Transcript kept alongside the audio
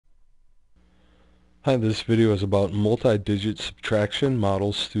Hi, this video is about multi-digit subtraction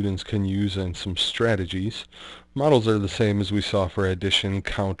models students can use and some strategies. Models are the same as we saw for addition,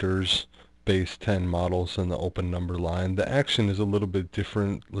 counters, base 10 models, and the open number line. The action is a little bit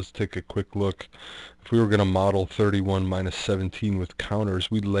different. Let's take a quick look. If we were going to model 31 minus 17 with counters,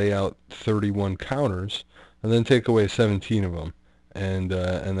 we'd lay out 31 counters and then take away 17 of them and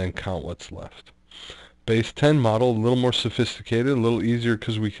then count what's left. Base 10 model, a little more sophisticated, a little easier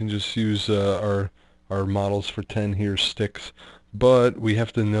because we can just use our models for 10 here, sticks. But we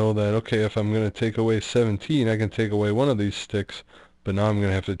have to know that, okay, if I'm going to take away 17, I can take away one of these sticks, but now I'm going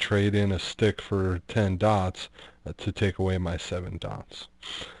to have to trade in a stick for 10 dots to take away my 7 dots.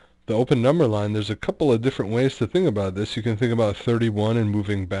 The open number line, there's a couple of different ways to think about this. You can think about 31 and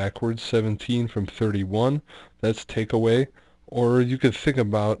moving backwards, 17 from 31, that's take away. Or you could think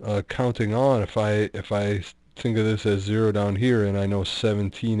about counting on. If I think of this as 0 down here and I know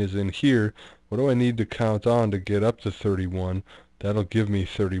 17 is in here, what do I need to count on to get up to 31? That'll give me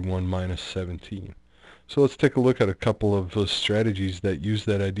 31 minus 17. So let's take a look at a couple of those strategies that use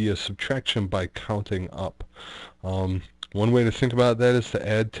that idea of subtraction by counting up. One way to think about that is to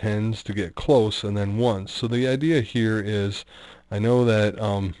add tens to get close and then ones. So the idea here is I know that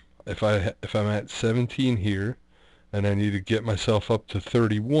if I'm at 17 here and I need to get myself up to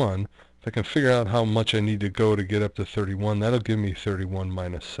 31, if I can figure out how much I need to go to get up to 31, that'll give me 31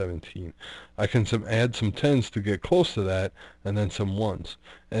 minus 17. I can add some tens to get close to that, and then some ones.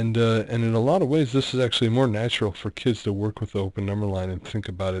 And in a lot of ways, this is actually more natural for kids to work with the open number line and think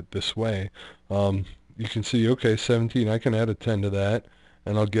about it this way. You can see, okay, 17, I can add a 10 to that,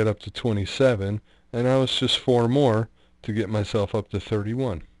 and I'll get up to 27, and now it's just 4 more to get myself up to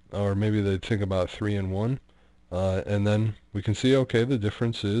 31. Or maybe they'd think about 3 and 1. And then we can see, okay, the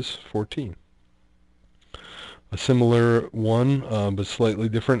difference is 14. A similar one, but slightly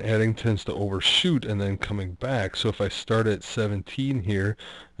different, adding tends to overshoot and then coming back. So if I start at 17 here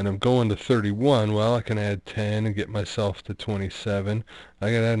and I'm going to 31, well, I can add 10 and get myself to 27. I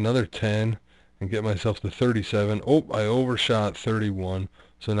can add another 10 and get myself to 37. Oh, I overshot 31.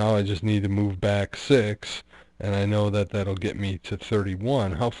 So now I just need to move back 6, and I know that that'll get me to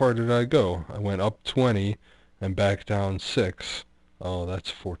 31. How far did I go? I went up 20 and back down 6. Oh,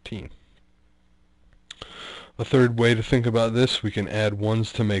 that's 14. A third way to think about this, we can add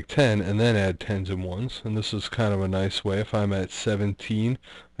ones to make 10 and then add tens and ones. And this is kind of a nice way. If I'm at 17,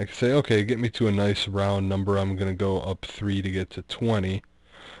 I can say, okay, get me to a nice round number. I'm going to go up 3 to get to 20.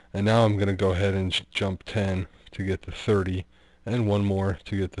 And now I'm going to go ahead and jump 10 to get to 30. And one more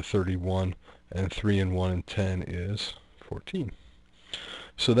to get to 31. And 3 and 1 and 10 is 14.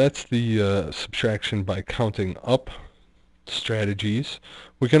 So that's the subtraction by counting up strategies.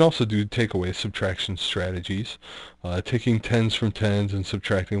 We can also do takeaway subtraction strategies. Taking tens from tens and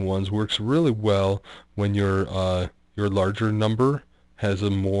subtracting ones works really well when your larger number has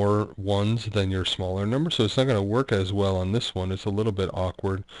more ones than your smaller number, so it's not going to work as well on this one. It's a little bit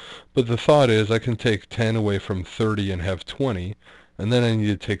awkward, but the thought is I can take 10 away from 30 and have 20, and then I need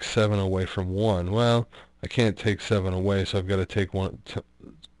to take 7 away from 1. Well, I can't take 7 away, so I've got to take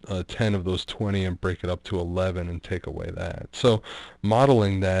 10 of those 20 and break it up to 11 and take away that. So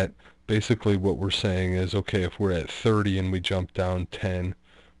modeling that, basically what we're saying is, okay, if we're at 30 and we jump down 10,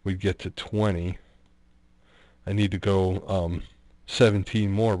 we'd get to 20. I need to go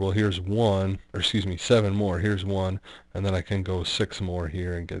 17 more. Well, here's 1, or excuse me, 7 more. Here's 1, and then I can go 6 more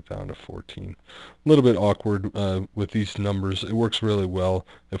here and get down to 14. A little bit awkward with these numbers. It works really well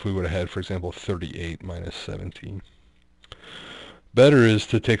if we would have had, for example, 38 minus 17. Better is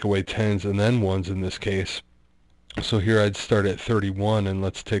to take away tens and then ones in this case. So here I'd start at 31 and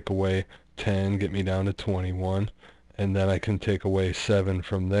let's take away 10, get me down to 21. And then I can take away 7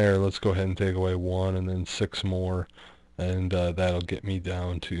 from there. Let's go ahead and take away 1 and then 6 more. And that'll get me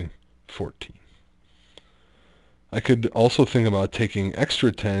down to 14. I could also think about taking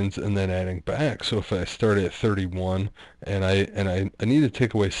extra tens and then adding back. So if I start at 31 and I need to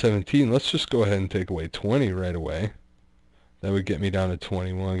take away 17, let's just go ahead and take away 20 right away. That would get me down to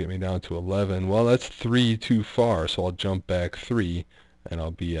 21, get me down to 11. Well, that's 3 too far, so I'll jump back 3, and I'll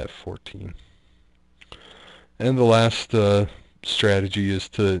be at 14. And the last strategy is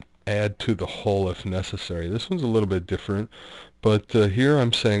to add to the whole if necessary. This one's a little bit different, but here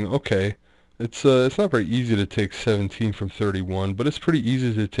I'm saying, okay, it's not very easy to take 17 from 31, but it's pretty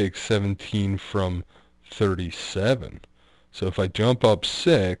easy to take 17 from 37. So if I jump up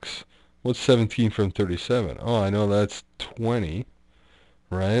 6, what's 17 from 37? Oh, I know that's 20,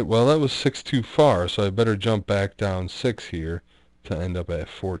 right? Well, that was 6 too far, so I better jump back down 6 here to end up at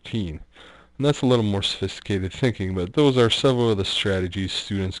 14. And that's a little more sophisticated thinking, but those are several of the strategies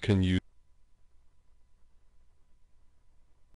students can use